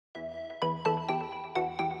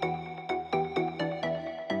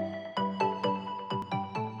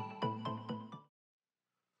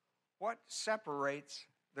what separates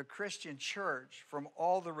the Christian church from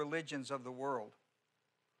all the religions of the world,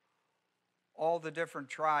 all the different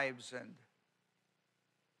tribes and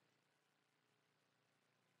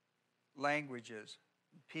languages,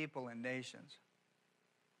 people and nations,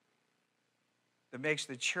 that makes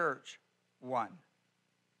the church one.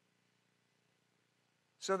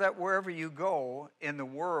 So that wherever you go in the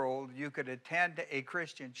world, you could attend a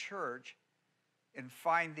Christian church and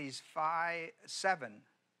find these seven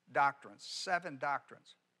doctrines.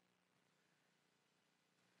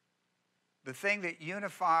 The thing that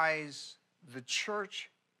unifies the church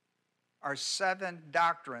are 7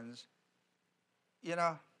 doctrines. You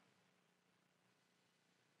know,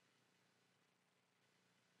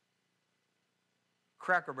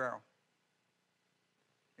 Cracker Barrel.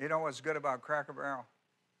 You know what's good about Cracker Barrel?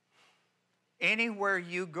 Anywhere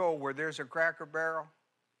you go where there's a Cracker Barrel,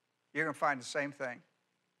 you're going to find the same thing.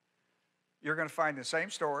 You're going to find the same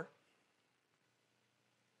store,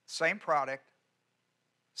 same product,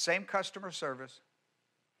 same customer service,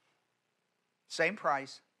 same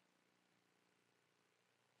price.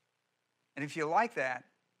 And if you like that,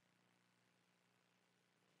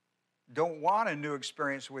 don't want a new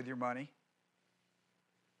experience with your money,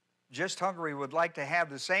 just hungry, would like to have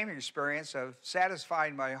the same experience of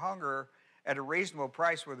satisfying my hunger at a reasonable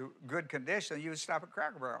price with a good condition, you would stop at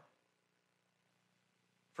Cracker Barrel.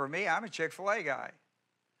 For me, I'm a Chick-fil-A guy.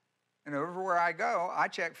 And everywhere I go, I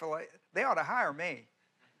Chick-fil-A. They ought to hire me.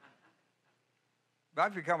 But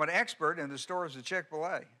I've become an expert in the stores of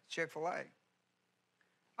Chick-fil-A.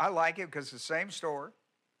 I like it because it's the same store,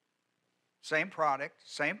 same product,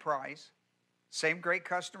 same price, same great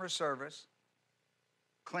customer service,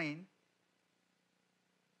 clean.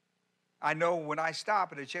 I know when I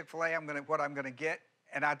stop at a Chick-fil-A, what I'm going to get.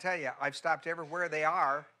 And I tell you, I've stopped everywhere they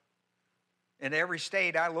are. In every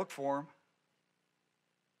state, I look for them.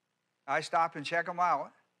 I stop and check them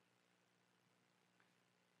out.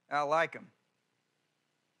 I like them.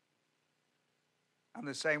 I'm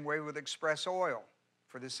the same way with Express Oil,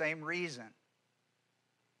 for the same reason.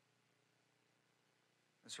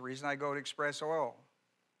 That's the reason I go to Express Oil,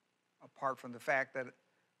 apart from the fact that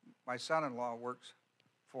my son-in-law works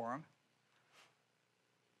for him.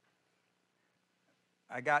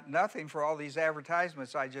 I got nothing for all these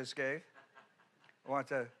advertisements I just gave. I want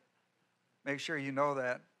to make sure you know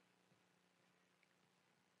that.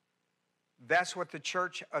 That's what the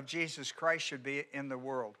church of Jesus Christ should be in the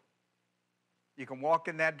world. You can walk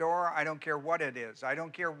in that door, I don't care what it is. I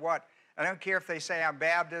don't care if they say I'm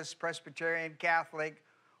Baptist, Presbyterian, Catholic,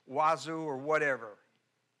 Wazoo, or whatever.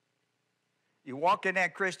 You walk in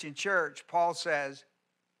that Christian church, Paul says,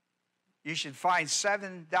 you should find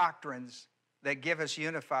 7 doctrines that give us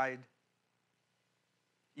unification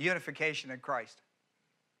in Christ.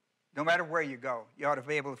 No matter where you go, you ought to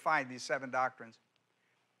be able to find these 7 doctrines.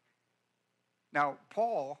 Now,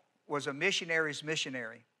 Paul was a missionary's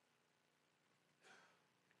missionary.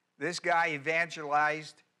 This guy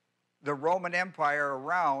evangelized the Roman Empire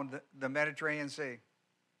around the Mediterranean Sea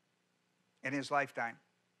in his lifetime.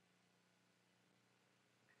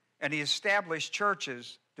 And he established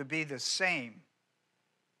churches to be the same,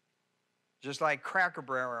 just like Cracker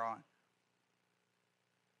Barrel,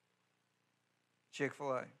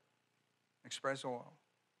 Chick-fil-A, Express Oil.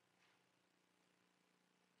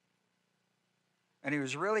 And he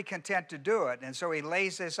was really content to do it. And so he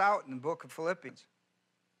lays this out in the book of Philippians.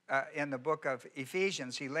 In the book of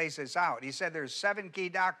Ephesians, he lays this out. He said there's 7 key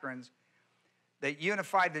doctrines that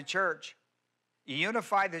unify the church.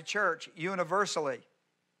 Unify the church universally.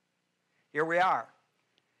 Here we are.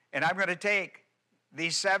 And I'm going to take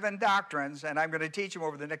these 7 doctrines and I'm going to teach them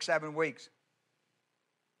over the next 7 weeks.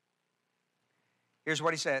 Here's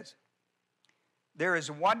what he says. There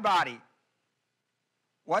is one body,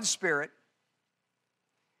 one Spirit,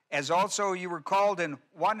 as also you were called in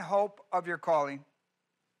one hope of your calling,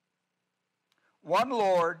 one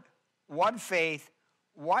Lord, one faith,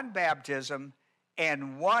 one baptism,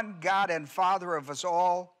 and one God and Father of us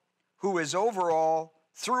all, who is over all,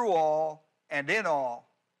 through all, and in all.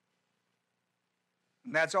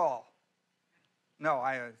 And that's all. No,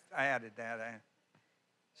 I added that. I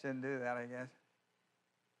shouldn't do that, I guess.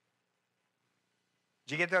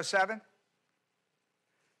 Did you get those 7?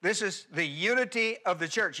 This is the unity of the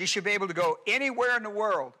church. You should be able to go anywhere in the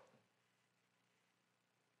world.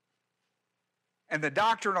 And the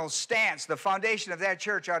doctrinal stance, the foundation of that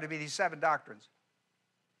church ought to be these 7 doctrines.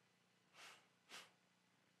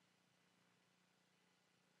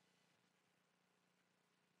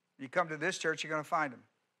 You come to this church, you're going to find them.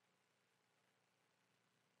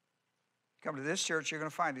 You come to this church, you're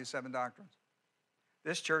going to find these 7 doctrines.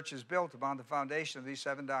 This church is built upon the foundation of these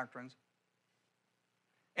 7 doctrines.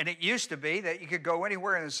 And it used to be that you could go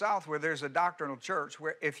anywhere in the South where there's a doctrinal church,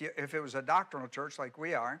 where if it was a doctrinal church like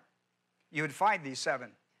we are, you would find these 7.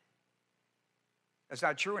 That's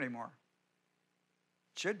not true anymore.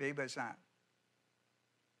 It should be, but it's not.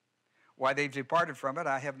 Why they've departed from it,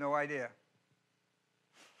 I have no idea.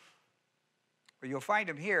 But you'll find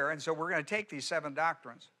them here, and so we're going to take these 7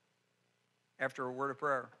 doctrines after a word of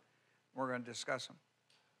prayer. We're going to discuss them.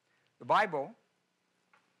 The Bible,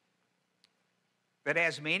 that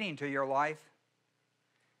has meaning to your life,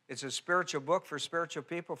 it's a spiritual book for spiritual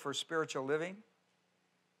people, for spiritual living.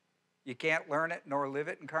 You can't learn it nor live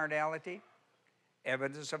it in carnality.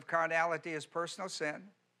 Evidence of carnality is personal sin.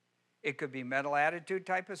 It could be mental attitude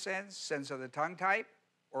type of sins, sins of the tongue type,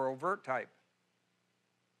 or overt type.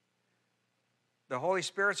 The Holy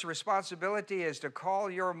Spirit's responsibility is to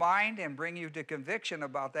call your mind and bring you to conviction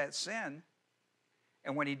about that sin.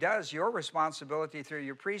 And when he does, your responsibility through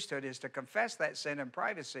your priesthood is to confess that sin in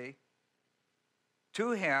privacy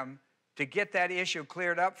to him, to get that issue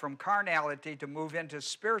cleared up from carnality to move into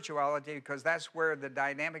spirituality, because that's where the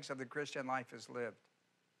dynamics of the Christian life is lived.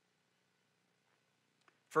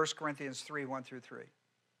 1 Corinthians 3, 1 through 3.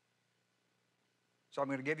 So I'm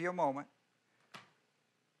going to give you a moment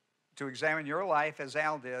to examine your life as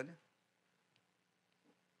Al did,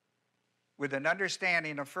 with an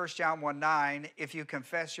understanding of 1 John 1:9, if you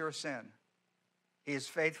confess your sin, he is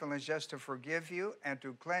faithful and just to forgive you and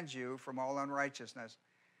to cleanse you from all unrighteousness.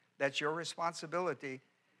 That's your responsibility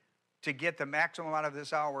to get the maximum out of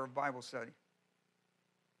this hour of Bible study.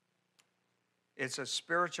 It's a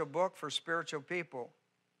spiritual book for spiritual people,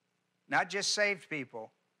 not just saved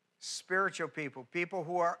people, spiritual people, people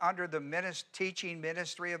who are under the teaching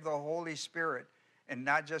ministry of the Holy Spirit and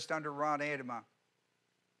not just under Ron Adema.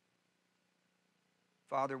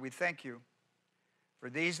 Father, we thank you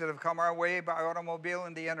for these that have come our way by automobile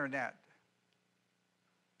and the internet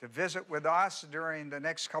to visit with us during the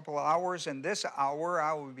next couple of hours. In this hour,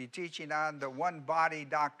 I will be teaching on the one body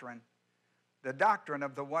doctrine, the doctrine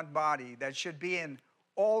of the one body that should be in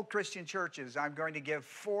all Christian churches. I'm going to give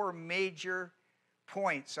 4 major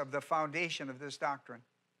points of the foundation of this doctrine.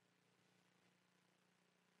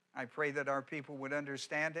 I pray that our people would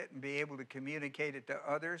understand it and be able to communicate it to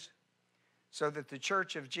others, so that the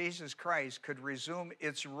Church of Jesus Christ could resume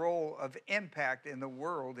its role of impact in the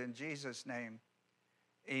world. In Jesus' name,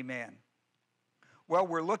 amen. Well,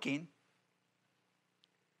 we're looking,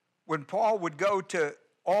 when Paul would go to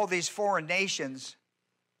all these foreign nations,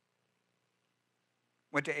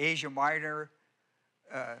 went to Asia Minor,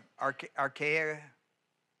 Achaia,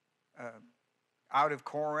 out of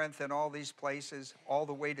Corinth and all these places, all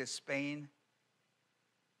the way to Spain,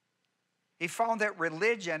 he found that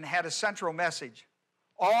religion had a central message.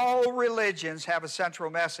 All religions have a central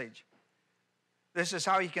message. This is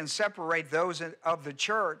how you can separate those of the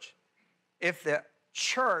church. If the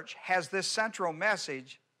church has this central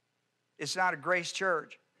message, it's not a grace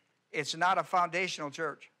church. It's not a foundational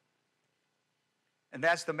church. And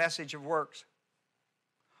that's the message of works.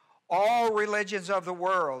 All religions of the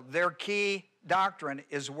world, their key doctrine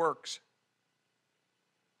is works.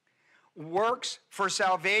 Works for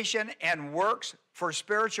salvation and works for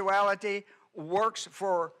spirituality, works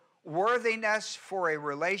for worthiness for a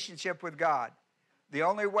relationship with God. The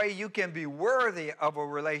only way you can be worthy of a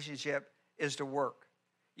relationship is to work.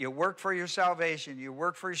 You work for your salvation. You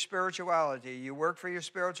work for your spirituality. You work for your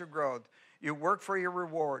spiritual growth. You work for your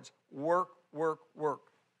rewards. Work, work, work.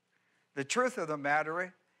 The truth of the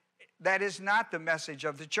matter, that is not the message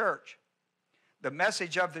of the church. The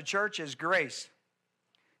message of the church is grace.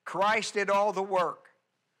 Christ did all the work.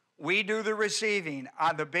 We do the receiving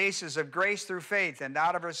on the basis of grace through faith, and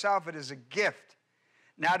not of ourselves. It is a gift.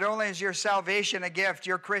 Not only is your salvation a gift,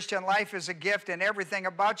 your Christian life is a gift, and everything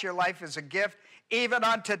about your life is a gift, even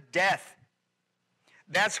unto death.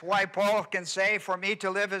 That's why Paul can say, for me to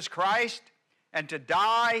live is Christ, and to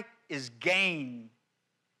die is gain.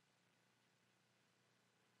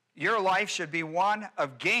 Your life should be one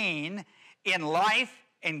of gain in life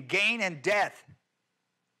and gain in death.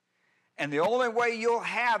 And the only way you'll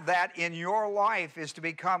have that in your life is to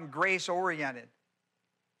become grace-oriented.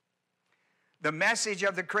 The message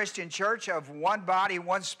of the Christian church of one body,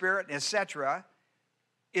 one spirit, etc.,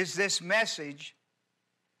 is this message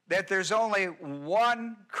that there's only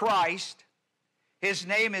one Christ. His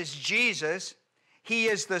name is Jesus. He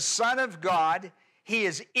is the Son of God. He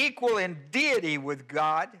is equal in deity with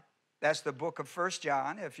God. That's the book of 1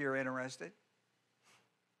 John, if you're interested.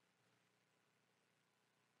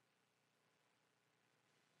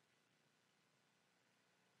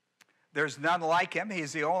 There's none like him.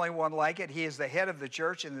 He's the only one like it. He is the head of the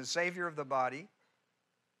church and the Savior of the body.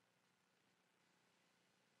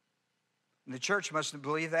 And the church must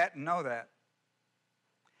believe that and know that.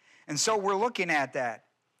 And so we're looking at that.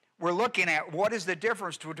 We're looking at what is the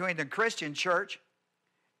difference between the Christian church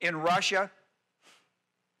in Russia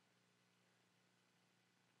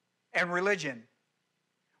and religion.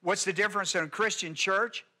 What's the difference in a Christian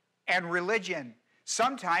church and religion?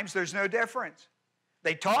 Sometimes there's no difference.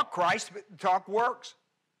 They talk Christ, but talk works.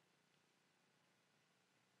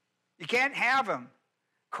 You can't have them.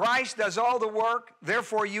 Christ does all the work,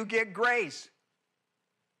 therefore you get grace.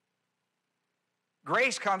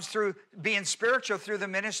 Grace comes through being spiritual through the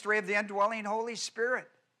ministry of the indwelling Holy Spirit.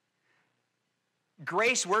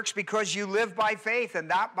 Grace works because you live by faith and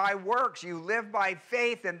not by works. You live by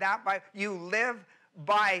faith and not by, you live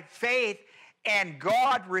by faith and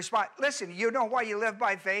God responds. Listen, you know why you live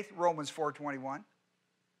by faith? Romans 4:21.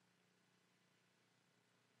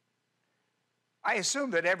 I assume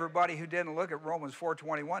that everybody who didn't look at Romans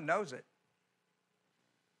 4:21 knows it.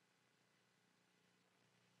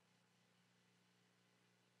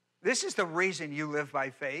 This is the reason you live by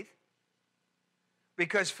faith.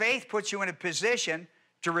 Because faith puts you in a position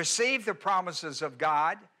to receive the promises of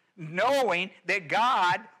God, knowing that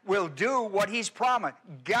God will do what He's promised.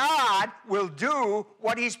 God will do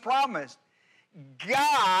what He's promised.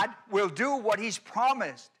 God will do what He's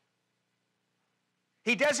promised.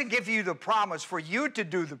 He doesn't give you the promise for you to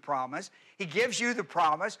do the promise. He gives you the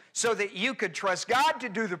promise so that you could trust God to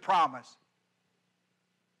do the promise.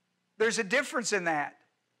 There's a difference in that.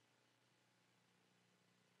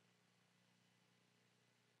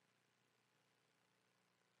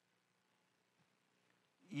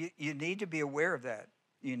 You need to be aware of that.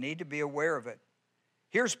 You need to be aware of it.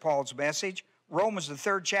 Here's Paul's message. Romans, the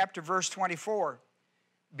 3rd chapter, verse 24.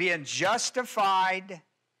 Being justified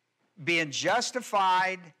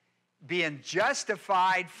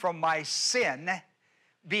from my sin,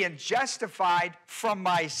 being justified from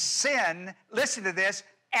my sin, listen to this,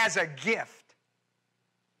 as a gift.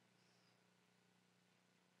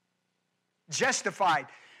 Justified.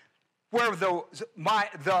 Where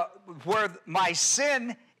my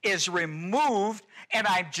sin is removed and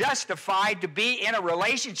I'm justified to be in a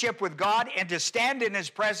relationship with God and to stand in His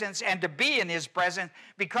presence and to be in His presence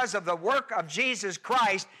because of the work of Jesus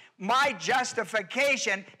Christ, my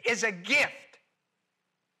justification is a gift.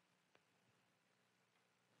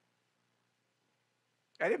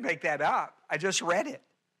 I didn't make that up. I just read it.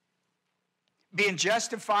 Being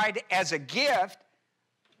justified as a gift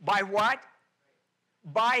by what?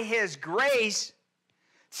 By His grace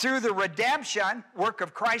through the redemption, work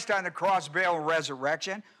of Christ on the cross, burial, and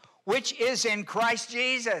resurrection, which is in Christ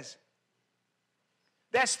Jesus.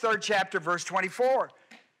 That's 3rd chapter, verse 24.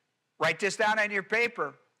 Write this down on your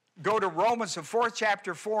paper. Go to Romans, the 4th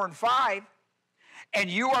chapter, 4 and 5, and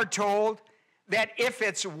you are told that if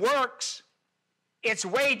it's works, it's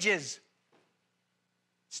wages.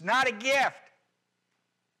 It's not a gift.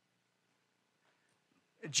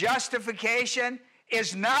 Justification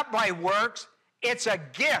is not by works, it's a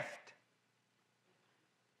gift.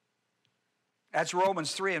 That's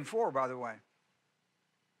Romans 3 and 4, by the way.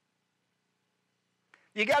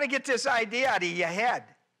 You got to get this idea out of your head.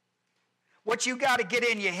 What you got to get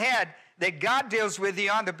in your head, that God deals with you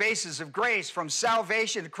on the basis of grace from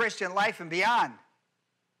salvation to Christian life and beyond.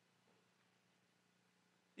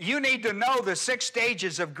 You need to know the 6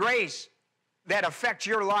 stages of grace that affect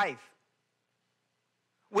your life.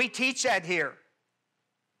 We teach that here.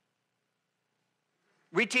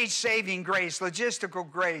 We teach saving grace,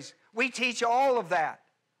 logistical grace. We teach all of that.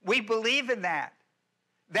 We believe in that.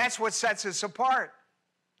 That's what sets us apart.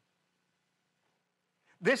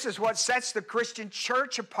 This is what sets the Christian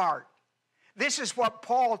church apart. This is what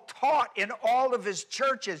Paul taught in all of his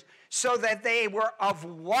churches so that they were of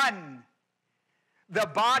one. The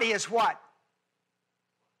body is what?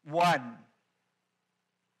 One.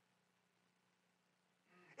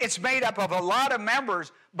 It's made up of a lot of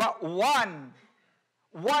members, but one.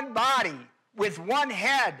 One body with one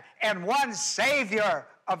head and one Savior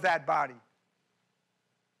of that body.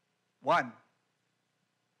 One.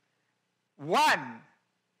 One.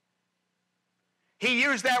 He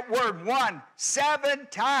used that word one 7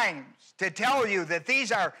 times to tell you that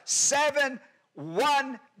these are 7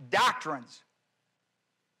 one doctrines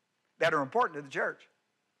that are important to the church.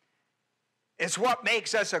 It's what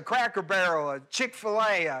makes us a Cracker Barrel, a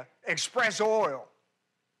Chick-fil-A, a Express Oil.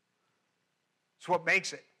 It's what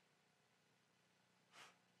makes it.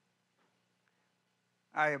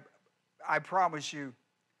 I promise you,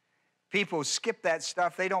 people skip that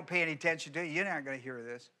stuff. They don't pay any attention to it. You're not going to hear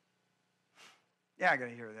this. You're not going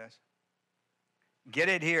to hear this. Get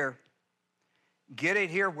it here. Get it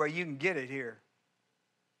here where you can get it here.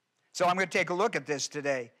 So I'm going to take a look at this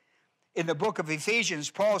today. In the book of Ephesians,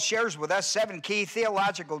 Paul shares with us 7 key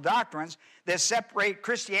theological doctrines that separate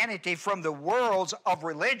Christianity from the worlds of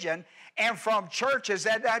religion and from churches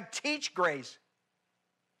that teach grace.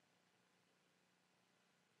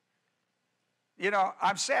 You know,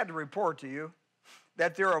 I'm sad to report to you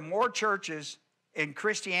that there are more churches in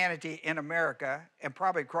Christianity in America and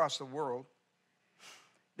probably across the world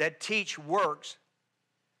that teach works.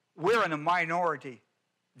 We're in a minority.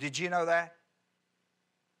 Did you know that?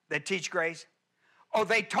 That teach grace? Oh,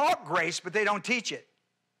 they talk grace, but they don't teach it.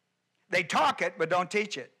 They talk it, but don't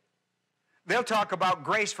teach it. They'll talk about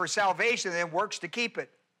grace for salvation and then works to keep it.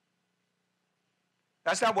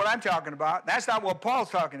 That's not what I'm talking about. That's not what Paul's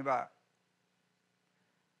talking about.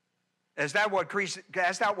 That's not what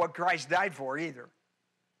Christ died for either.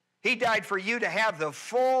 He died for you to have the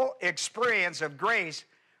full experience of grace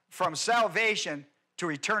from salvation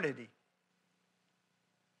to eternity.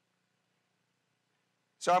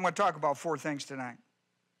 So I'm going to talk about 4 things tonight.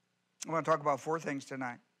 I'm going to talk about 4 things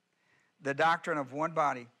tonight. The doctrine of one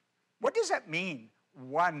body. What does that mean,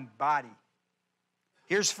 one body?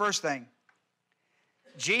 Here's the first thing.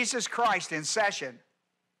 Jesus Christ in session,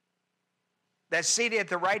 that's seated at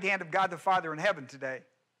the right hand of God the Father in heaven today.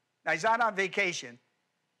 Now, he's not on vacation.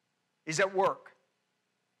 He's at work.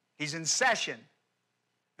 He's in session.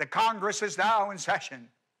 The Congress is now in session.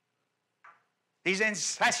 He's in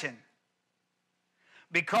session.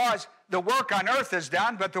 Because the work on earth is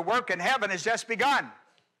done, but the work in heaven has just begun.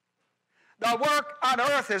 The work on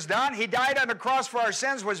earth is done. He died on the cross for our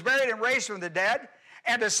sins, was buried and raised from the dead,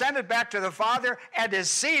 and ascended back to the Father, and is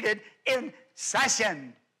seated in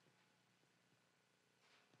session.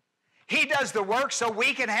 He does the work so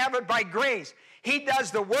we can have it by grace. He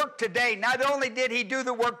does the work today. Not only did he do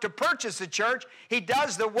the work to purchase the church, he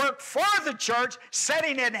does the work for the church,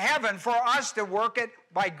 setting in heaven for us to work it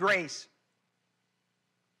by grace.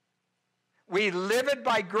 We live it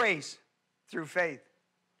by grace through faith,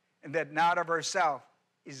 and that not of ourselves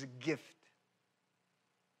is a gift.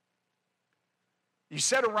 You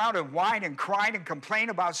sit around and whine and cry and complain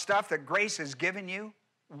about stuff that grace has given you.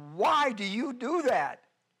 Why do you do that?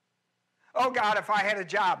 Oh, God, if I had a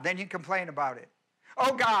job, then you complain about it.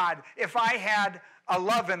 Oh, God, if I had a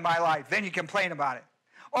love in my life, then you complain about it.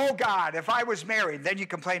 Oh, God, if I was married, then you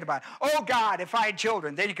complain about it. Oh, God, if I had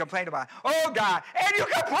children, then you complain about it. Oh, God, and you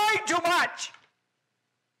complain too much.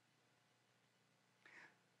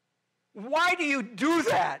 Why do you do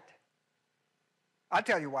that? I'll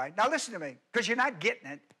tell you why. Now listen to me. Because you're not getting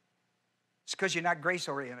it. It's because you're not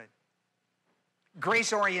grace-oriented.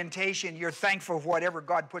 Grace orientation, you're thankful for whatever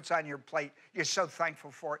God puts on your plate. You're so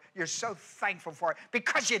thankful for it. You're so thankful for it.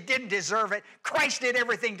 Because you didn't deserve it. Christ did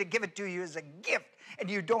everything to give it to you as a gift. And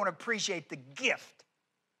you don't appreciate the gift.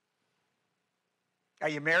 Are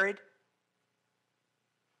you married?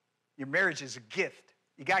 Your marriage is a gift.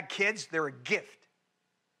 You got kids? They're a gift.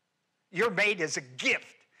 Your mate is a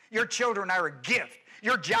gift. Your children are a gift.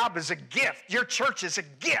 Your job is a gift. Your church is a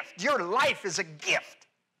gift. Your life is a gift.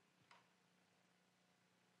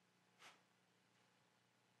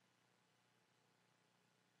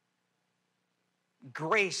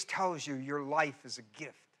 Grace tells you your life is a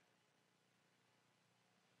gift.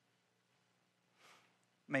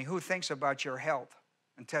 I mean, who thinks about your health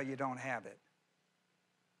until you don't have it?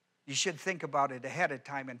 You should think about it ahead of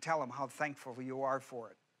time and tell them how thankful you are for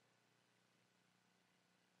it.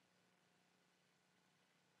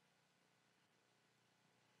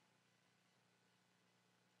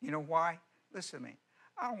 You know why? Listen to me.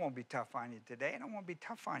 I don't want to be tough on you today. I don't want to be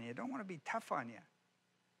tough on you. I don't want to be tough on you.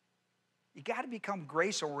 You got to become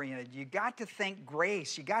grace-oriented. You got to think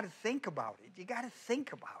grace. You got to think about it. You got to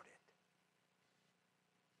think about it.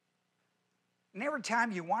 And every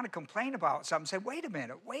time you want to complain about something, say, wait a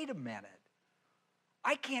minute.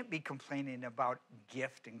 I can't be complaining about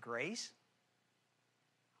gift and grace.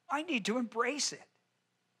 I need to embrace it.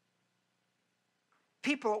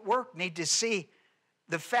 People at work need to see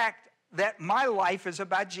the fact that my life is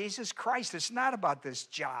about Jesus Christ. It's not about this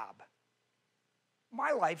job.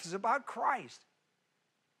 My life is about Christ.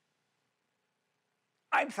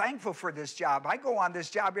 I'm thankful for this job. I go on this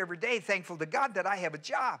job every day thankful to God that I have a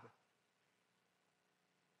job.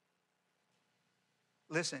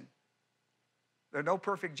 Listen, there are no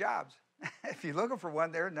perfect jobs. If you're looking for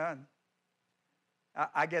one, there are none.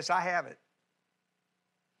 I guess I have it.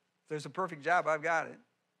 If there's a perfect job, I've got it.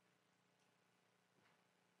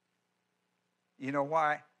 You know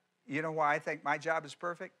why? You know why I think my job is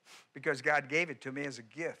perfect? Because God gave it to me as a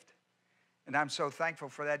gift. And I'm so thankful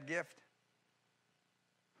for that gift.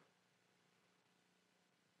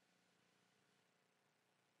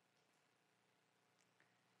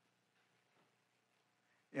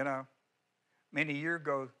 You know, Many years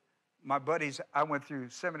ago, my buddies I went through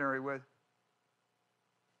seminary with,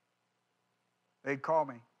 they'd call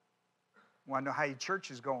me, want to know how your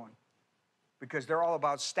church is going, because they're all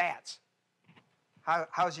about stats.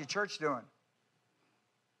 How's your church doing?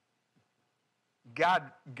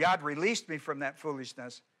 God released me from that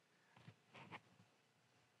foolishness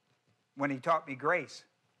when he taught me grace.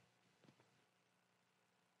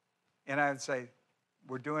 And I would say,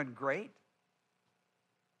 we're doing great.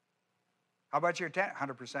 How about your attendance?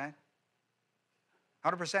 100%.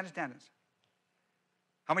 100% attendance.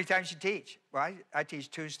 How many times you teach? Well, I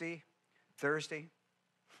teach Tuesday, Thursday.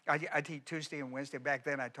 I teach Tuesday and Wednesday. Back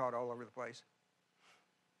then, I taught all over the place.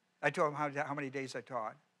 I told them how many days I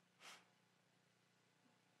taught.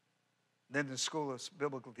 Then the School of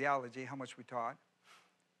Biblical Theology, how much we taught.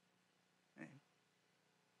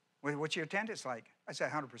 What's your attendance like? I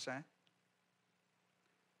said 100%.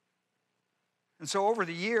 And so over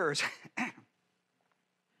the years,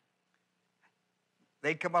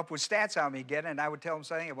 they'd come up with stats on me again, and I would tell them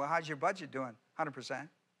something. Well, how's your budget doing? 100%.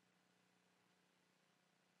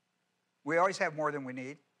 We always have more than we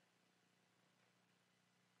need.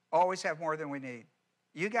 Always have more than we need.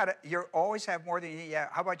 You always have more than you need. Yeah.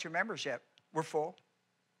 How about your membership? We're full.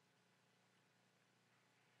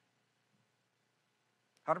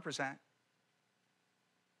 100%.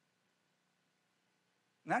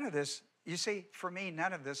 None of this, you see, for me,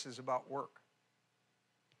 none of this is about work.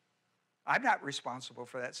 I'm not responsible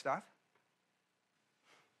for that stuff.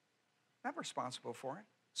 I'm not responsible for it.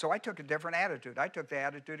 So I took a different attitude. I took the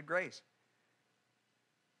attitude of grace.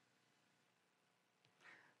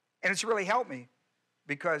 And it's really helped me,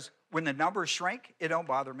 because when the numbers shrink, it don't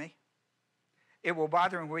bother me. It will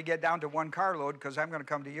bother me when we get down to one carload, because I'm going to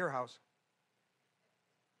come to your house.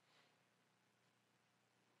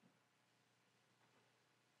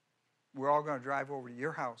 We're all going to drive over to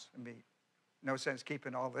your house and meet. No sense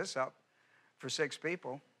keeping all this up for 6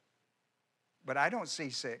 people. But I don't see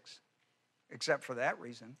 6, except for that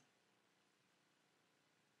reason.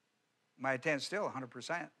 My attendance still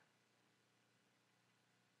 100%.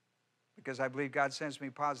 Because I believe God sends me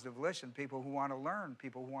positive volition, people who want to learn,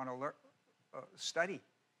 people who want to study,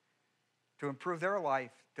 to improve their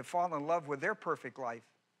life, to fall in love with their perfect life.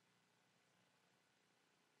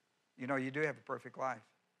 You know, you do have a perfect life.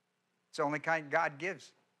 It's the only kind God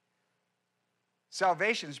gives.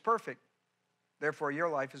 Salvation is perfect. Therefore, your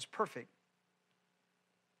life is perfect.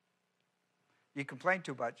 You complain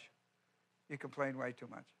too much. You complain way too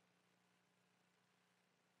much.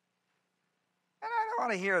 And I don't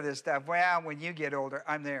want to hear this stuff. Well, when you get older,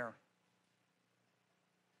 I'm there.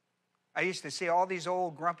 I used to see all these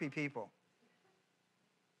old grumpy people.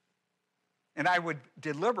 And I would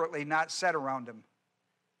deliberately not sit around them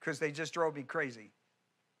because they just drove me crazy.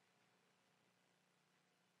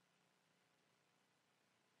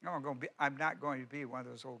 I'm not going to be one of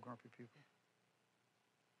those old grumpy people.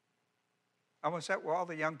 I'm going to sit where all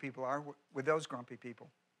the young people are, with those grumpy people.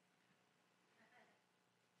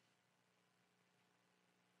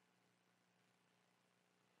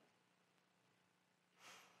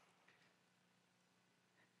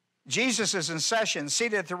 Jesus is in session,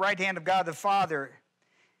 seated at the right hand of God the Father.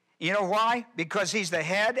 You know why? Because he's the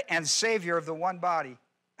head and Savior of the one body.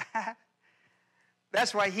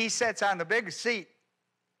 That's why he sits on the biggest seat.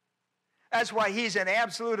 That's why he's in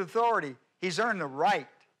absolute authority. He's earned the right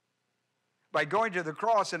by going to the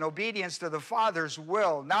cross in obedience to the Father's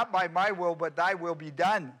will. Not by my will, but thy will be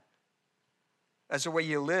done. That's the way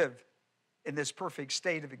you live in this perfect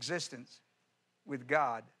state of existence with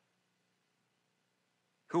God,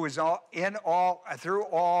 who is all, in all, through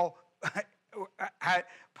all.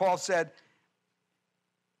 Paul said,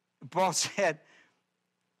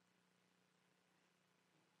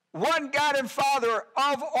 one God and Father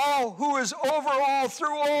of all, who is over all,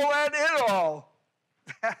 through all, and in all.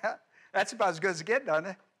 That's about as good as it gets, doesn't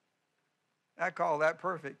it? I call that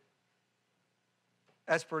perfect.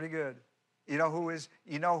 That's pretty good. You know who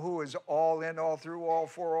is all in all, through all,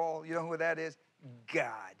 for all? You know who that is?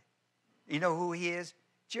 God. You know who he is?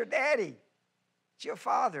 It's your daddy. It's your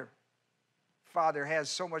father. Father has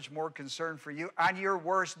so much more concern for you. On your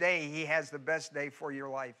worst day, he has the best day for your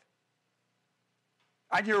life.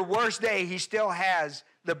 On your worst day, he still has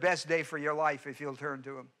the best day for your life if you'll turn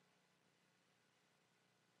to him.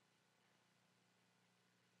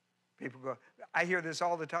 People go, I hear this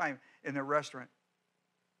all the time in the restaurant.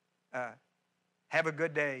 Have a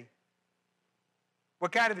good day.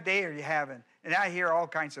 What kind of a day are you having? And I hear all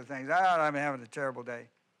kinds of things. I'm having a terrible day.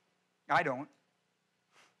 I don't.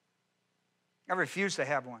 I refuse to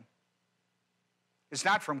have one. It's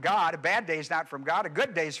not from God. A bad day is not from God. A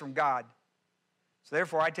good day is from God. So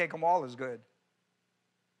therefore, I take them all as good.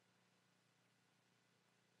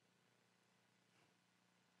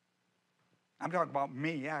 I'm talking about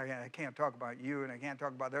me. I can't talk about you, and I can't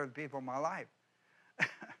talk about the other people in my life.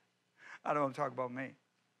 I don't want to talk about me.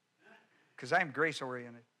 Because I'm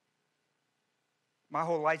grace-oriented. My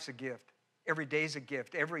whole life's a gift. Every day's a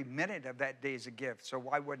gift. Every minute of that day is a gift. So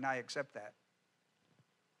why wouldn't I accept that?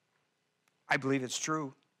 I believe it's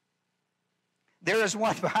true. There is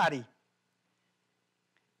one body.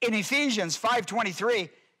 In Ephesians 5:23,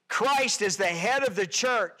 Christ is the head of the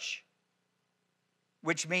church,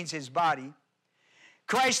 which means his body.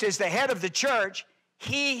 Christ is the head of the church,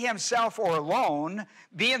 he himself or alone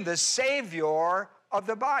being the Savior of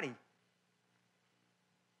the body.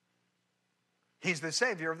 He's the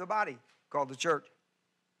Savior of the body, called the church.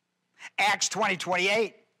 Acts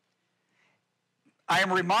 20:28. I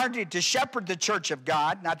am reminded to shepherd the church of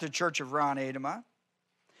God, not the church of Ron Adema.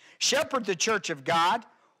 Shepherd the church of God,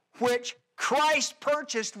 which Christ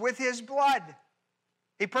purchased with his blood.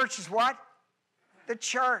 He purchased what? The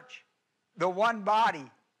church, the one body.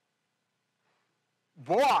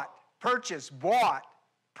 Bought, purchased, bought,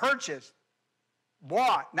 purchased,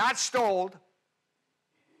 bought, not stole.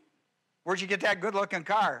 Where'd you get that good-looking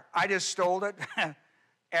car? I just stole it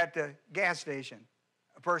at the gas station.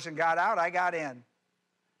 A person got out, I got in.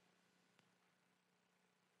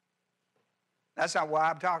 That's not what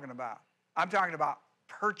I'm talking about. I'm talking about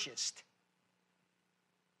purchased.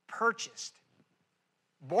 Purchased.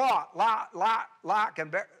 Bought, lock, and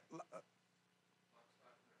barrel.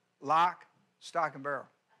 Lock, stock, and barrel.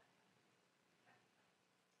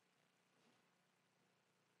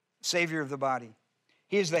 Savior of the body.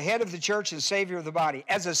 He is the head of the church and Savior of the body.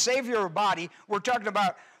 As a Savior of the body, we're talking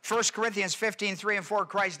about 1 Corinthians 15:3 and 4.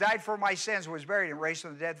 Christ died for my sins, was buried, and raised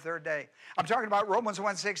from the dead the third day. I'm talking about Romans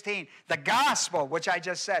 1:16. The gospel, which I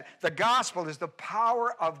just said, the gospel is the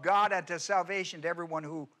power of God unto salvation to everyone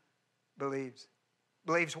who believes.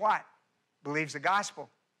 Believes what? Believes the gospel.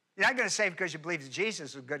 You're not going to be saved because you believe that Jesus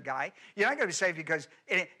is a good guy. You're not going to be saved because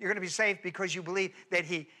you're going to be saved because you believe that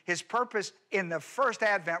his purpose in the first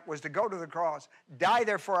advent was to go to the cross, die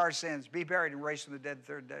there for our sins, be buried, and raised from the dead the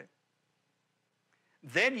third day.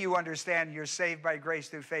 Then you understand you're saved by grace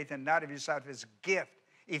through faith and not of yourself as a gift,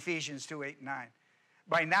 Ephesians 2:8 and 9.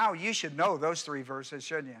 By now, you should know those three verses,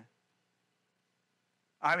 shouldn't you?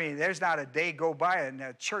 I mean, there's not a day go by in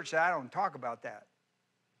the church that I don't talk about that.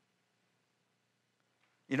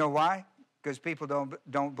 You know why? Because people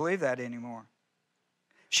don't believe that anymore.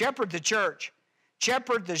 Shepherd the church.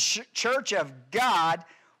 Shepherd the church of God,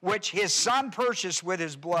 which his son purchased with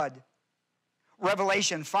his blood.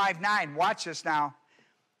 Revelation 5:9. Watch this now.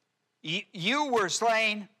 You were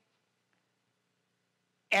slain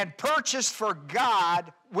and purchased for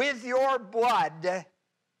God with your blood.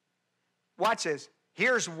 Watch this.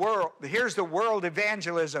 Here's the world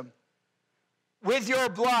evangelism. With your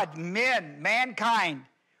blood, mankind,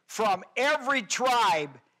 from every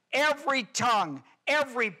tribe, every tongue,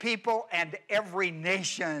 every people, and every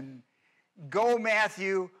nation. Go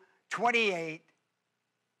Matthew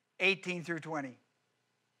 28:18 through 20.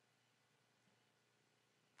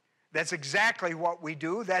 That's exactly what we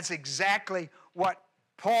do. That's exactly what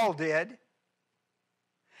Paul did.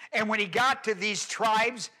 And when he got to these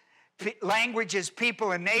tribes, languages,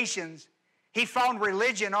 people, and nations, he found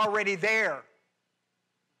religion already there.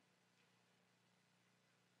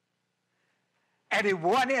 And he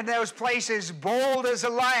went in those places bold as a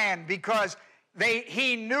lion because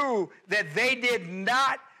he knew that they did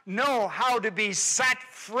not know how to be set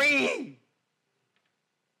free.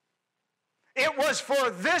 It was for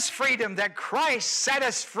this freedom that Christ set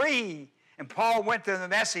us free. And Paul went to the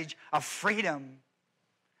message of freedom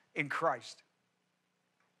in Christ.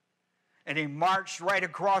 And he marched right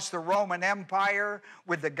across the Roman Empire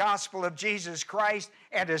with the gospel of Jesus Christ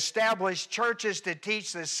and established churches to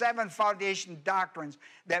teach the 7 foundation doctrines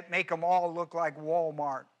that make them all look like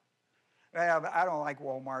Walmart. I don't like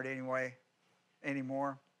Walmart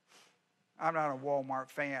anymore. I'm not a Walmart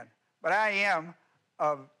fan. But I am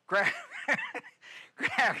of Cracker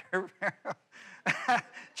Barrel,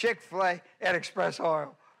 Chick-fil-A, and Express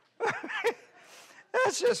Oil.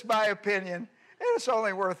 That's just my opinion. And it's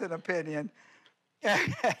only worth an opinion.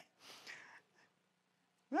 I've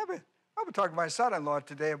been talking to my son-in-law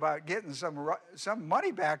today about getting some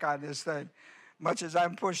money back on this thing, much as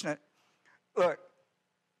I'm pushing it. Look,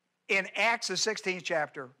 in Acts, the 16th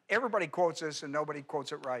chapter, everybody quotes this and nobody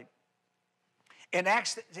quotes it right. In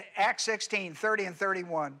Acts 16, 30 and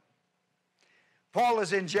 31, Paul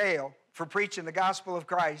is in jail for preaching the gospel of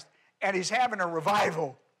Christ, and he's having a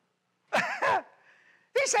revival.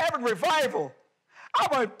 He's having revival.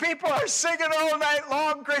 I mean, people are singing all night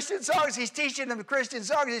long Christian songs. He's teaching them Christian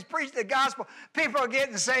songs. He's preaching the gospel. People are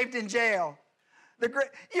getting saved in jail.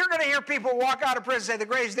 You're going to hear people walk out of prison and say,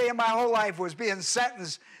 the greatest day of my whole life was being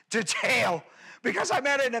sentenced to jail because I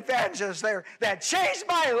met an evangelist there that changed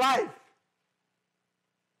my life.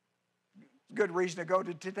 Good reason to go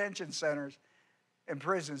to detention centers and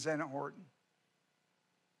prisons in Horton.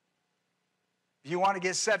 If you want to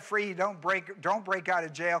get set free, don't break out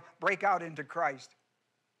of jail. Break out into Christ.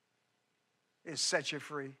 It sets you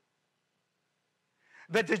free.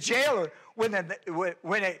 But the jailer, when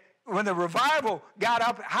the revival got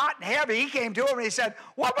up hot and heavy, he came to him and he said,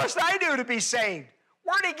 what must I do to be saved?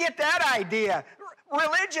 Where'd he get that idea?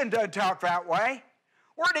 Religion doesn't talk that way.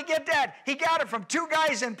 Where'd he get that? He got it from two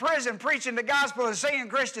guys in prison preaching the gospel and singing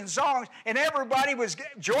Christian songs, and everybody was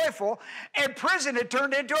joyful, and prison had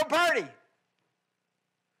turned into a party,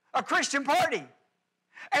 a Christian party.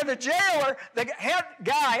 And the jailer, the head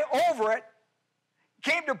guy over it,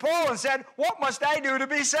 came to Paul and said, what must I do to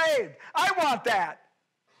be saved? I want that.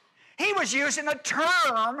 He was using a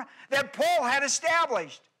term that Paul had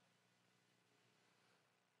established.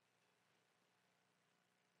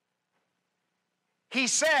 He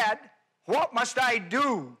said, what must I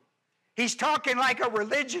do? He's talking like a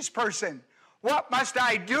religious person. What must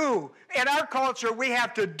I do? In our culture, we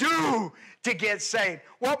have to do to get saved.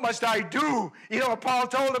 What must I do? You know what Paul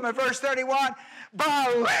told him in verse 31?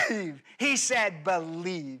 Believe. He said,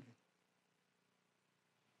 believe.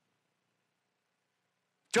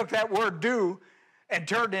 Took that word do and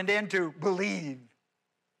turned it into believe.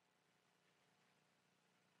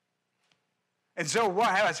 And so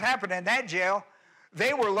what was happening in that jail,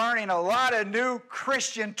 they were learning a lot of new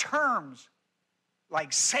Christian terms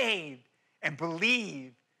like saved and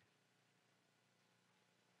believe.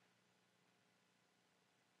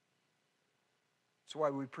 That's why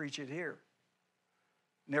we preach it here.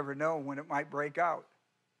 Never know when it might break out.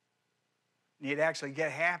 And you'd actually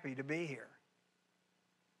get happy to be here.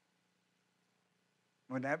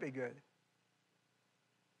 Wouldn't that be good?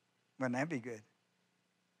 Wouldn't that be good?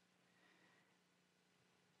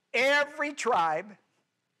 Every tribe,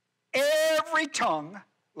 every tongue,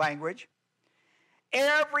 language,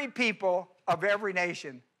 every people of every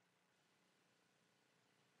nation.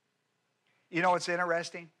 You know what's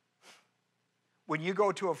interesting? When you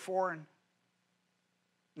go to a foreign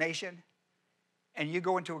nation and you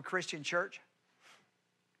go into a Christian church,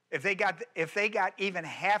 if they got even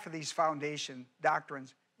half of these foundation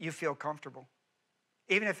doctrines, you feel comfortable.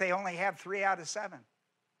 Even if they only have 3 out of 7.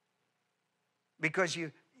 Because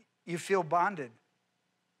you feel bonded.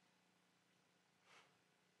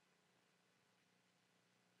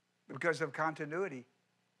 Because of continuity.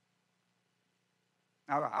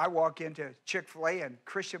 Now, I walk into Chick-fil-A in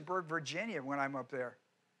Christiansburg, Virginia when I'm up there.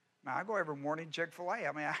 Now, I go every morning to Chick-fil-A.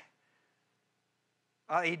 I mean,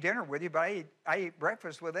 I'll eat dinner with you, but I eat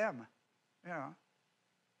breakfast with them, you know.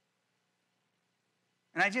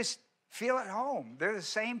 And I just feel at home. They're the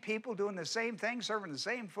same people doing the same thing, serving the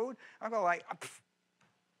same food. I go like,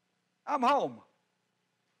 I'm home.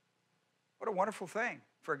 What a wonderful thing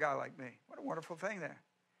for a guy like me. What a wonderful thing there.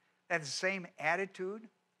 That's the same attitude.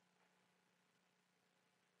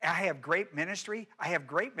 I have great ministry. I have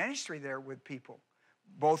great ministry there with people,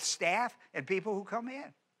 both staff and people who come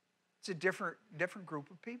in. It's a different group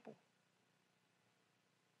of people,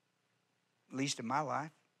 at least in my life.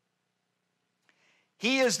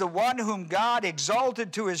 He is the one whom God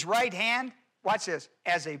exalted to his right hand, watch this,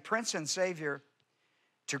 as a prince and savior,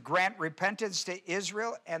 to grant repentance to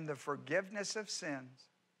Israel and the forgiveness of sins.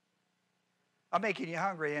 I'm making you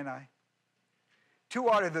hungry, ain't I? 2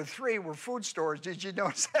 out of the 3 were food stores. Did you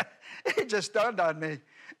notice that? It just dawned on me.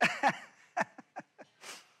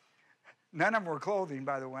 None of them were clothing,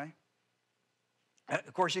 by the way.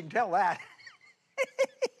 Of course, you can tell that.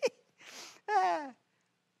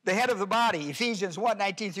 The head of the body, Ephesians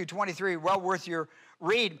 1:19 through 23, well worth your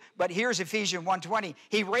read. But here's Ephesians 1:20.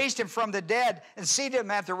 He raised him from the dead and seated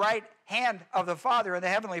him at the right hand of the Father in the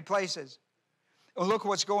heavenly places. Well, look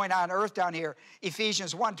what's going on earth down here.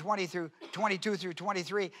 Ephesians 1:20 through 22 through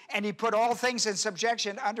 23. And he put all things in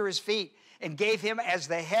subjection under his feet and gave him as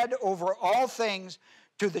the head over all things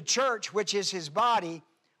to the church, which is his body.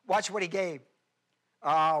 Watch what he gave.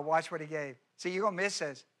 Watch what he gave. See, you're going to miss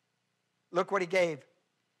this. Look what he gave.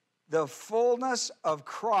 The fullness of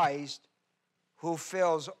Christ who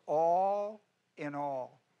fills all in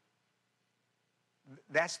all.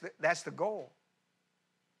 That's the goal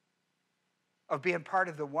of being part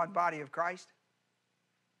of the one body of Christ.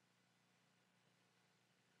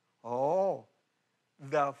 Oh,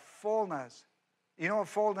 the fullness. You know what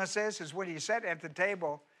fullness is? Is when you sit at the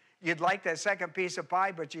table, you'd like that second piece of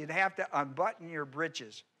pie, but you'd have to unbutton your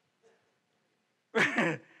britches.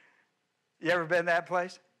 You ever been that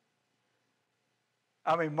place?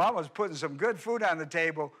 I mean, Mama's putting some good food on the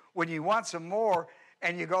table when you want some more,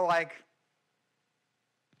 and you go like,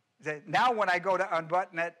 now when I go to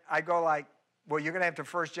unbutton it, I go like, well, you're going to have to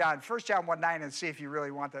 1 John 1:9 and see if you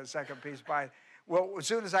really want that second piece pie. Well, as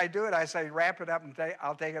soon as I do it, I say, wrap it up and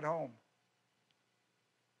I'll take it home.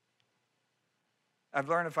 I've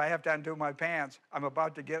learned if I have to undo my pants, I'm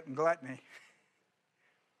about to get in gluttony.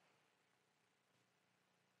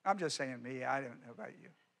 I'm just saying me. I don't know about you.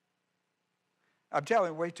 I'm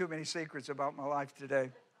telling way too many secrets about my life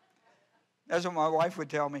today. That's what my wife would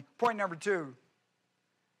tell me. Point number 2.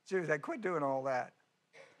 She would say, quit doing all that.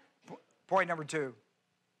 Point number 2.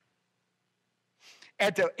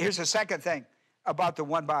 Here's the second thing about the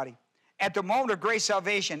one body. At the moment of grace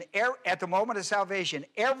salvation,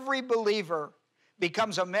 every believer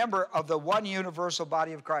becomes a member of the one universal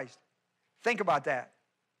body of Christ. Think about that.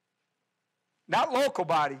 Not local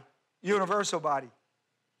body, universal body.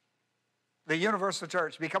 The universal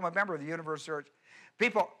church. Become a member of the universal church.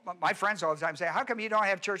 People, my friends all the time say, how come you don't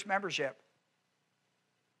have church membership?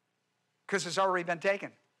 Because it's already been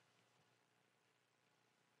taken.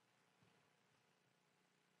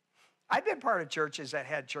 I've been part of churches that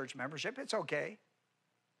had church membership. It's okay.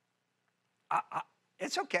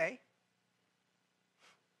 It's okay.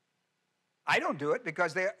 I don't do it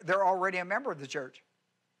because they're already a member of the church.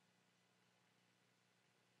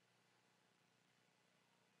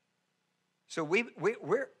 So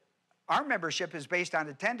our membership is based on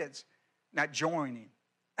attendance, not joining.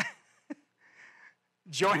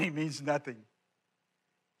 Joining means nothing.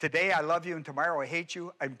 Today I love you and tomorrow I hate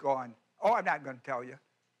you. I'm gone. Oh, I'm not going to tell you.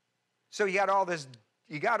 So you got all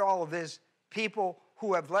of this people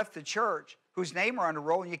who have left the church whose name are on the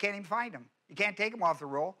roll and you can't even find them. You can't take them off the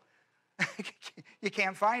roll. You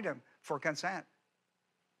can't find them for consent.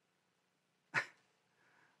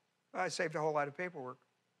 I saved a whole lot of paperwork.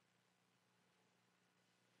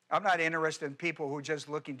 I'm not interested in people who are just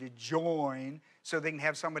looking to join so they can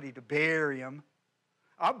have somebody to bury them.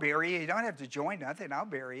 I'll bury you. You don't have to join nothing. I'll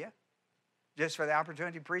bury you. Just for the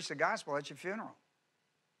opportunity to preach the gospel at your funeral.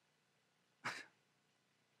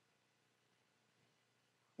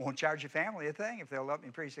 Won't charge your family a thing if they'll let me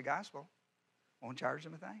preach the gospel. Won't charge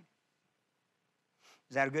them a thing.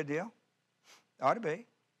 Is that a good deal? Ought to be.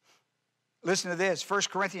 Listen to this, 1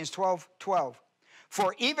 Corinthians 12:12.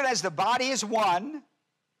 For even as the body is one,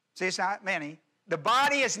 see, it's not many. The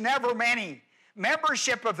body is never many.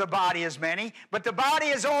 Membership of the body is many, but the body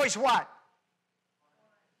is always what?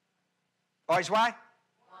 Always what?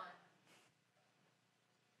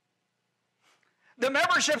 The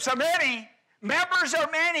memberships are many. Members are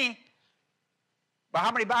many. But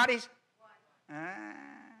how many bodies?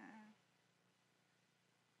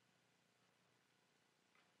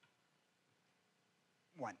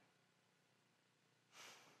 One.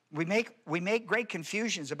 We make great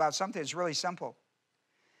confusions about something that's really simple.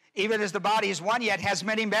 Even as the body is one, yet has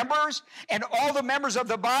many members, and all the members of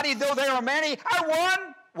the body, though there are many, are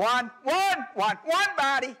one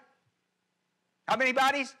body. How many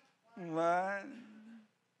bodies? One.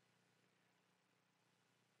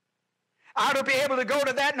 I ought to be able to go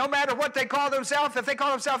to that no matter what they call themselves. If they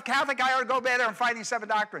call themselves Catholic, I ought to go there and find these 7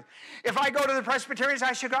 doctrines. If I go to the Presbyterians,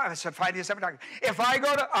 I should find these 7 doctrines. If I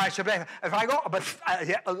go,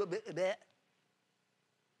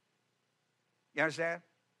 you understand?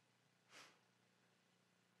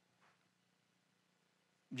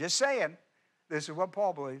 Just saying. This is what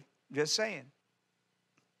Paul believed. Just saying.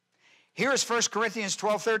 Here's 1 Corinthians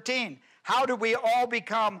 12:13. How do we all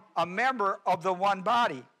become a member of the one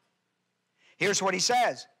body? Here's what he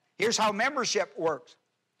says. Here's how membership works.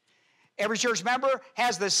 Every church member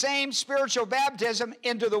has the same spiritual baptism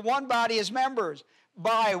into the one body as members.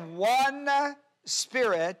 By one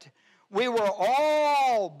Spirit, we were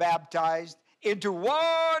all baptized into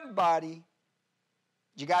one body.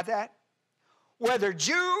 You got that? Whether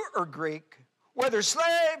Jew or Greek, whether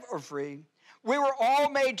slave or free, we were all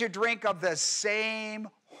made to drink of the same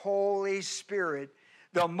Holy Spirit.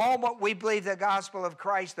 The moment we believe the gospel of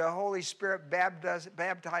Christ, the Holy Spirit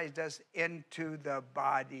baptized us into the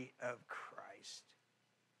body of Christ.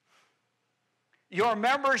 Your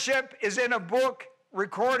membership is in a book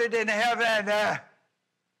recorded in heaven.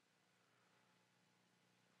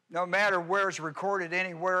 No matter where it's recorded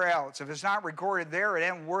anywhere else. If it's not recorded there, it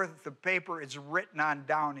ain't worth the paper it's written on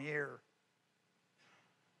down here.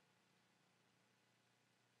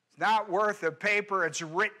 It's not worth the paper it's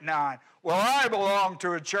written on. Well, I belong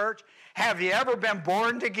to a church. Have you ever been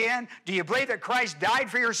born again? Do you believe that Christ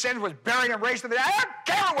died for your sins, was buried and raised from the dead? I don't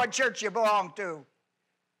care what church you belong to.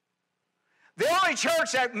 The only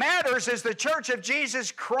church that matters is the church of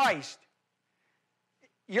Jesus Christ.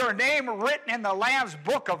 your name written in the Lamb's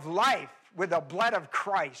book of life with the blood of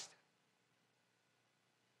Christ.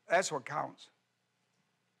 That's what counts.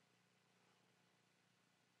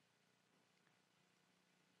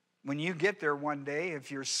 When you get there one day, if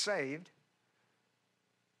you're saved,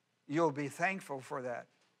 you'll be thankful for that.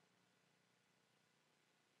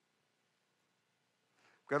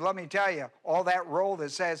 Because let me tell you, all that roll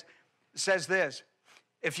that says this,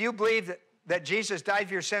 if you believe that Jesus died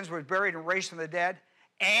for your sins, was buried and raised from the dead,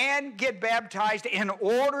 and get baptized in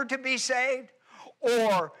order to be saved,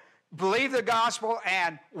 or believe the gospel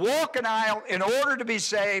and walk an aisle in order to be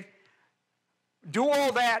saved, do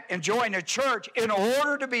all that and join a church in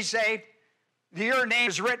order to be saved, your name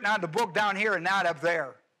is written on the book down here and not up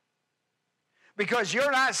there. Because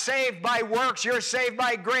you're not saved by works, you're saved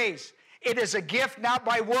by grace. It is a gift, not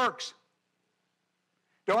by works.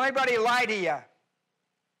 Don't anybody lie to you.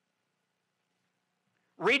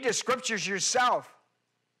 Read the scriptures yourself.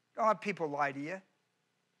 Don't let people lie to you. I'm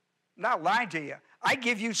not lying to you. I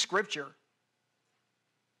give you scripture.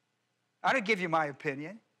 I don't give you my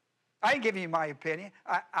opinion. I didn't give you my opinion.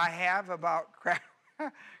 I have about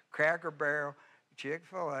Cracker Barrel,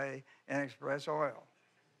 Chick-fil-A, and Express Oil.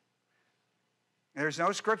 There's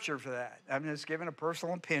no scripture for that. I'm just giving a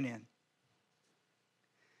personal opinion.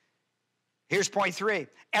 Here's point 3.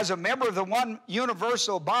 As a member of the one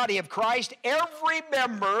universal body of Christ, every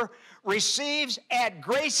member receives at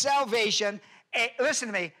grace salvation, listen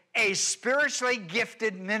to me, a spiritually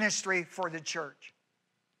gifted ministry for the church.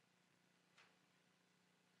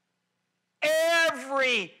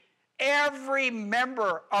 Every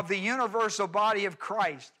member of the universal body of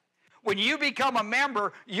Christ, when you become a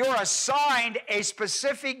member, you're assigned a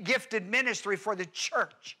specific gifted ministry for the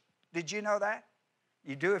church. Did you know that?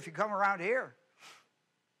 You do if you come around here.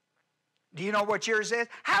 Do you know what yours is?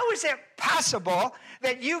 How is it possible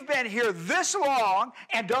that you've been here this long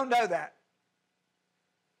and don't know that?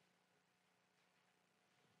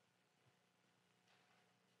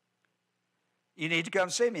 You need to come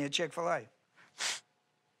see me at Chick-fil-A.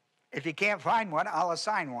 If you can't find one, I'll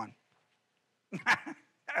assign one.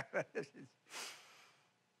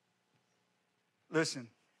 Listen,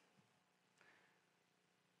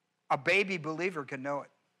 a baby believer can know it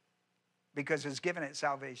because it's given it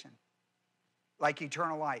salvation, like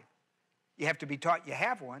eternal life. You have to be taught you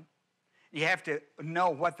have one. You have to know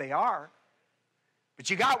what they are, but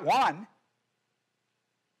you got one,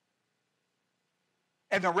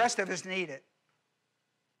 and the rest of us need it.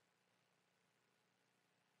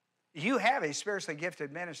 You have a spiritually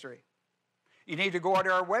gifted ministry. You need to go to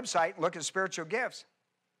our website and look at spiritual gifts.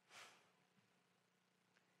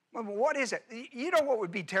 Well, what is it? You know what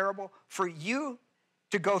would be terrible? For you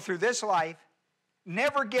to go through this life,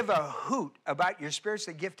 never give a hoot about your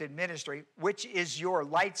spiritually gifted ministry, which is your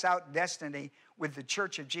lights out destiny with the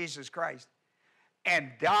Church of Jesus Christ,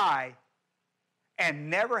 and die and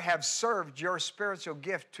never have served your spiritual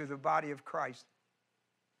gift to the body of Christ.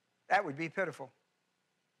 That would be pitiful.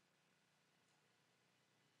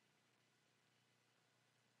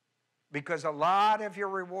 Because a lot of your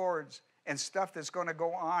rewards and stuff that's going to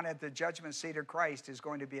go on at the judgment seat of Christ is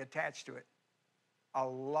going to be attached to it. A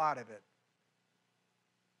lot of it.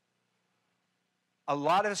 A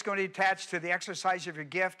lot of it's going to be attached to the exercise of your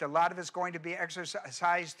gift. A lot of it's going to be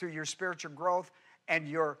exercised through your spiritual growth and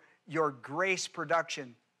your grace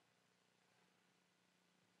production.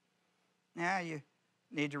 Now you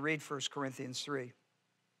need to read 1 Corinthians 3.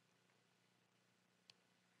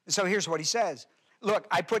 And so here's what he says. Look,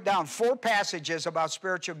 I put down 4 passages about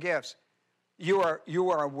spiritual gifts. You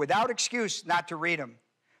are without excuse not to read them.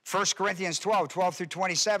 1 Corinthians 12 through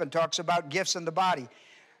 27 talks about gifts in the body.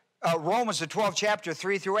 Romans, the 12th chapter,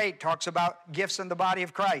 3 through 8, talks about gifts in the body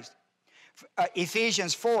of Christ.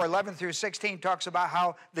 Ephesians 4, 11 through 16 talks about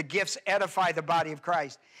how the gifts edify the body of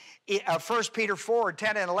Christ. 1 Peter 4,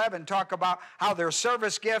 10 and 11 talk about how there are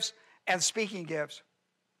service gifts and speaking gifts.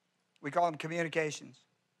 We call them communications.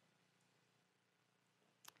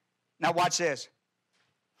 Now watch this.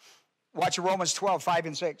 Watch Romans 12, 5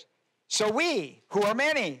 and 6. So we, who are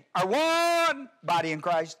many, are one body in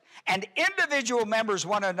Christ, and individual members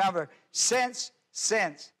one another, since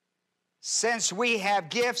we have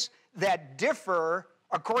gifts that differ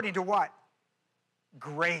according to what?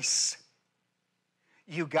 Grace.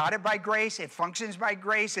 You got it by grace. It functions by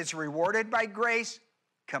grace. It's rewarded by grace.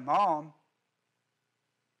 Come on.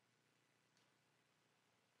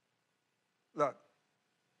 Look.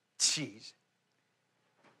 Jeez.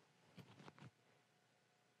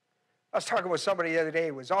 I was talking with somebody the other day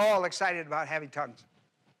who was all excited about having tongues.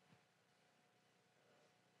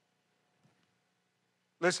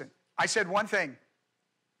 Listen, I said one thing,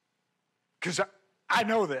 because I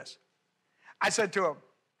know this. I said to him,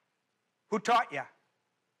 who taught you?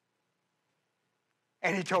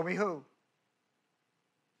 And he told me who.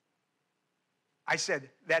 I said,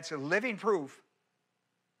 that's a living proof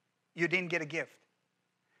you didn't get a gift.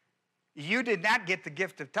 You did not get the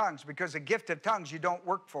gift of tongues, because the gift of tongues, you don't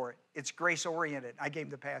work for it. It's grace-oriented. I gave him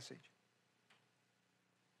the passage.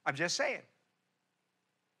 I'm just saying.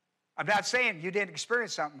 I'm not saying you didn't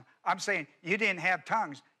experience something. I'm saying you didn't have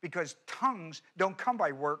tongues, because tongues don't come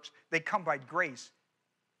by works. They come by grace.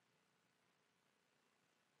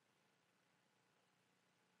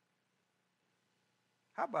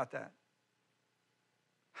 How about that?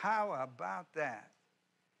 How about that?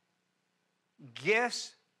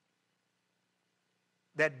 Gifts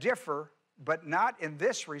that differ, but not in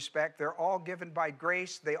this respect. They're all given by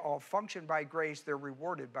grace. They all function by grace. They're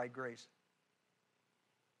rewarded by grace.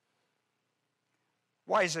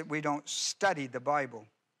 Why is it we don't study the Bible?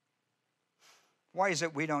 Why is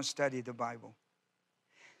it we don't study the Bible?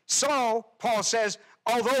 So, Paul says,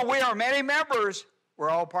 although we are many members, we're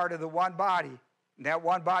all part of the one body. And that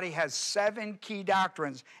one body has 7 key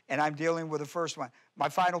doctrines, and I'm dealing with the first one. My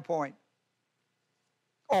final point.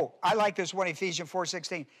 Oh, I like this one, Ephesians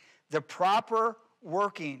 4:16. The proper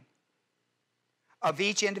working of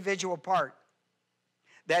each individual part,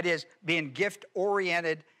 that is, being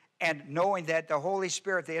gift-oriented and knowing that the Holy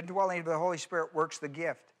Spirit, the indwelling of the Holy Spirit works the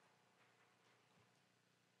gift,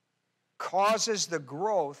 causes the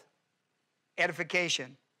growth,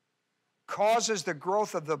 edification, causes the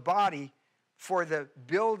growth of the body for the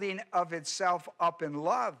building of itself up in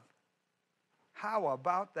love. How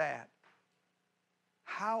about that?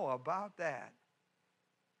 How about that?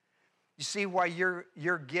 You see why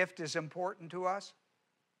your gift is important to us?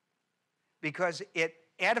 Because it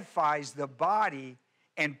edifies the body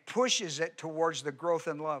and pushes it towards the growth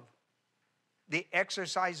in love. The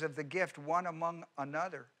exercise of the gift one among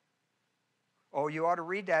another. Oh, you ought to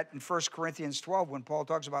read that in 1 Corinthians 12 when Paul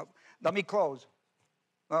talks about, let me close.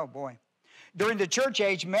 Oh, boy. During the church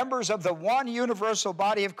age, members of the one universal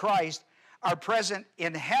body of Christ are present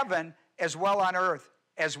in heaven as well on earth,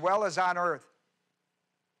 as well as on earth.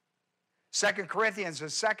 2 Corinthians, the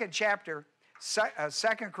 2nd chapter, 2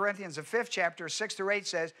 Corinthians, the 5th chapter, 6 through 8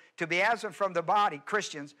 says, to be absent from the body,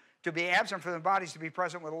 Christians, to be absent from the body is to be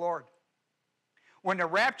present with the Lord. When the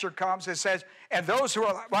rapture comes, it says, and those who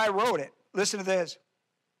are, well, I wrote it. Listen to this.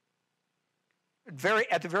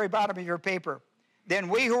 At the very bottom of your paper. Then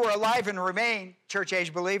we who are alive and remain,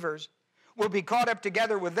 church-age believers, will be caught up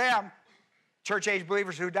together with them, church-age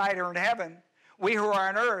believers who died are in heaven. We who are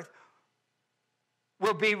on earth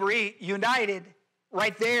will be reunited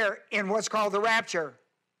right there in what's called the rapture.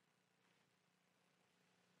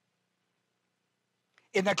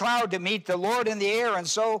 In the cloud to meet the Lord in the air, and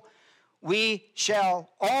so we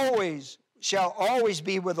shall always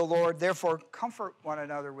be with the Lord. Therefore, comfort one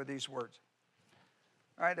another with these words.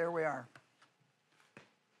 All right, there we are.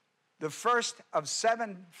 The first of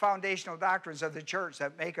 7 foundational doctrines of the church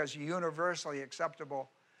that make us universally acceptable.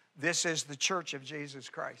 This is the church of Jesus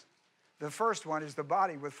Christ. The first one is the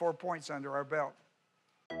body with 4 points under our belt.